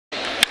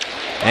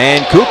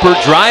And Cooper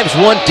drives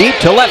one deep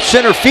to left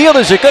center field.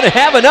 Is it going to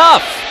have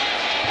enough?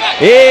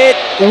 It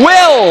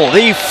will!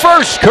 The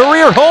first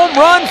career home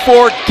run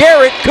for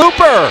Garrett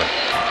Cooper.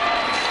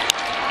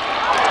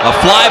 A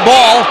fly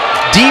ball,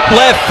 deep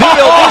left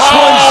field. This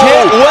one's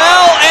hit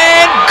well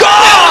and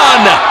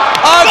gone!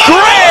 A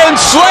grand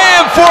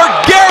slam for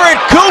Garrett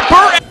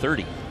Cooper.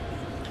 30.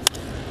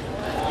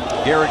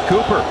 Garrett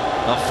Cooper,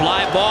 a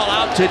fly ball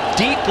out to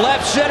deep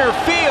left center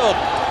field.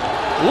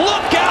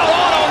 Look out,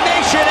 Auto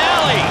Nation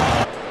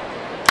Alley!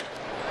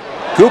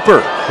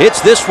 Cooper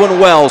hits this one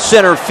well,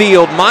 center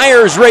field.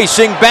 Myers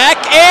racing back,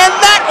 and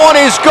that one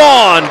is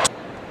gone.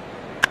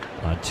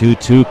 On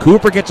 2-2,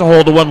 Cooper gets a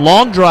hold of one,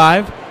 long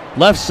drive,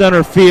 left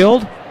center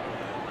field,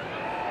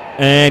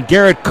 and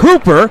Garrett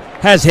Cooper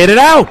has hit it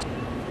out.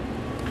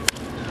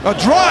 A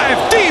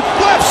drive deep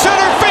left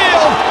center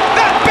field.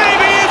 That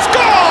baby is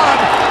gone.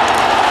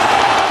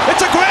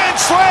 It's a grand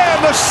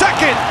slam, the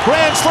second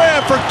grand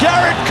slam for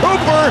Garrett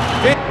Cooper.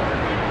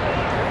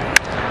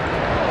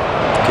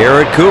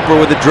 Garrett Cooper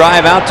with a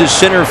drive out to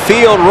center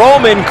field.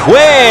 Roman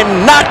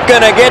Quinn not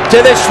gonna get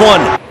to this one.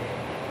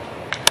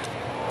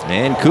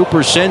 And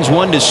Cooper sends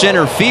one to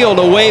center field,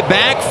 away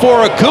back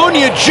for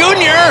Acuna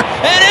Jr.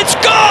 And it's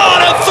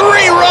gone! A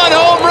 3-run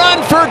home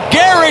run for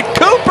Garrett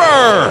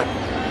Cooper.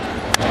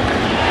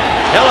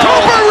 Hello.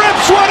 Cooper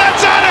rips one,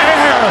 that's out of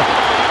here.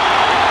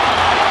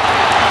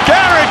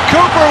 Garrett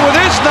Cooper with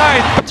his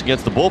ninth. It's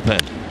against the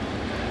bullpen.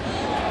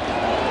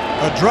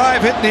 A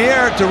drive hit in the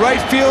air to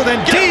right field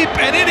and deep,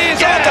 and it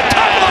is at the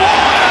top of the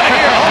wall. Out of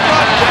here. Home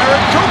run,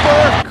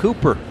 Garrett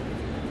Cooper.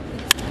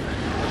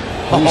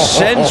 Who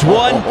sends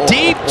one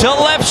deep to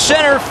left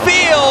center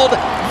field.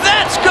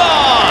 That's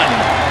gone.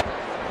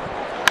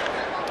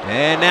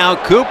 And now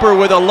Cooper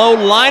with a low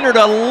liner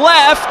to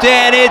left,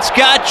 and it's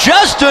got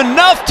just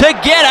enough to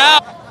get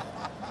out.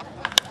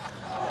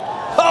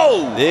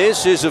 Oh,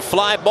 this is a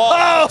fly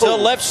ball to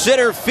left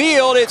center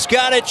field. It's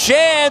got a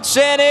chance,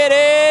 and it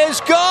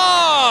is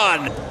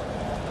gone.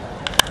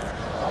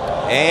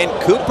 And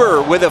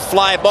Cooper with a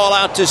fly ball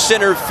out to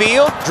center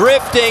field,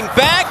 drifting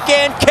back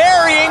and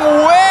carrying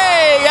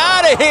way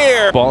out of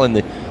here. Ball in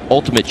the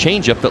ultimate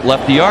changeup that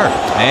left the yard.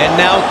 And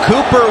now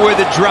Cooper with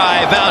a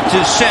drive out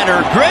to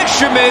center.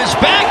 Grisham is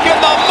back,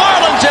 and the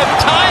Marlins have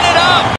tied.